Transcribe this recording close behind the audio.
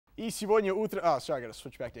И сегодня утро... Oh, sorry, I got to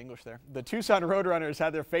switch back to English there. The Tucson Roadrunners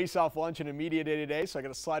had their face-off lunch in a media day today, so I got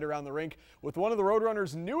to slide around the rink with one of the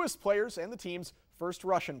Roadrunners' newest players and the team's first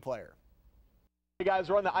Russian player. Hey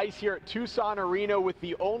guys, we're on the ice here at Tucson Arena with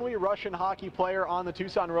the only Russian hockey player on the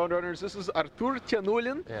Tucson Roadrunners. This is Artur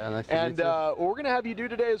Tyanulin. Yeah, nice to and meet you. What we're going to have you do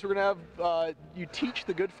today is we're going to have you teach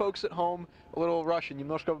the good folks at home a little Russian,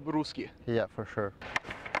 немножко по-русски. Yeah, for sure.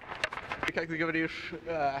 Как ты говоришь,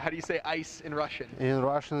 how do you say ice in Russian? In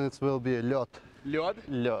Russian it will be лед. Лед?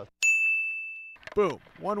 Лед. Boom,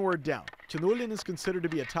 one word down. Tyanulin is considered to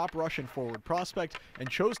be a top Russian forward prospect and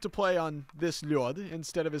chose to play on this lед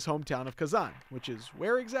instead of his hometown of Kazan, which is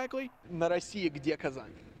where exactly? На России где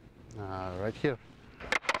Казань? Right here.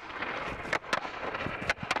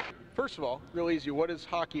 First of all, real easy, what is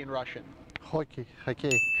hockey in Russian? Hockey,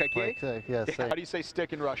 хоккей. Хоккей? Like, yeah, How do you say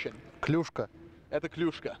stick in Russian? Клюшка. Это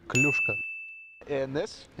клюшка. Клюшка. And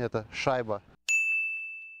this? Это шайба.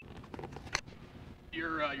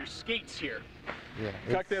 Your skates here. Yeah.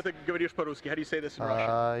 Как ты это говоришь по-русски? How do you say this in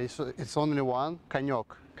Russian? It's only one,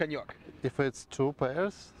 конек. Конек. If it's two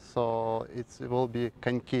pairs, so it will be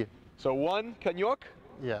коньки. So one, конек.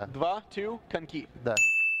 Yeah. Два, two, коньки. Да.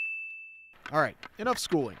 All right, enough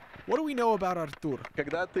schooling. What do we know about Artur?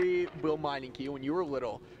 Когда ты был маленький, when you were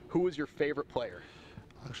little, who was your favorite player?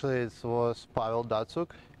 Actually, it was Pavel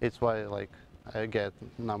Datsuk. It's why, like, I get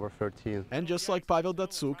number 13. And just like Pavel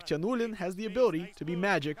Datsuk, Tyanulin has the ability to be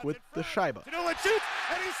magic with the шайба. Tyanulin shoots,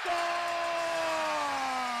 and he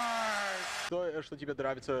scores! Что тебе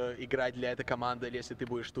нравится играть для этой команды, если ты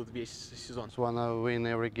будешь тут весь сезон? Just wanna win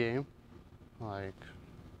every game, like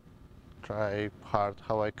try hard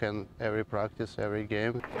how I can every practice, every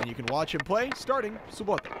game. And you can watch him play starting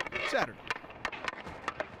суббота, Saturday.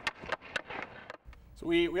 So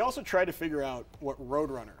we also tried to figure out what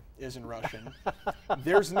Roadrunner is in Russian.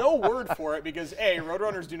 There's no word for it because A,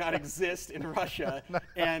 Roadrunners do not exist in Russia,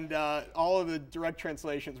 and all of the direct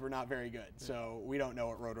translations were not very good. So we don't know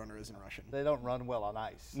what Roadrunner is in Russian. They don't run well on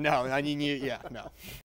ice. No, I mean, yeah, no.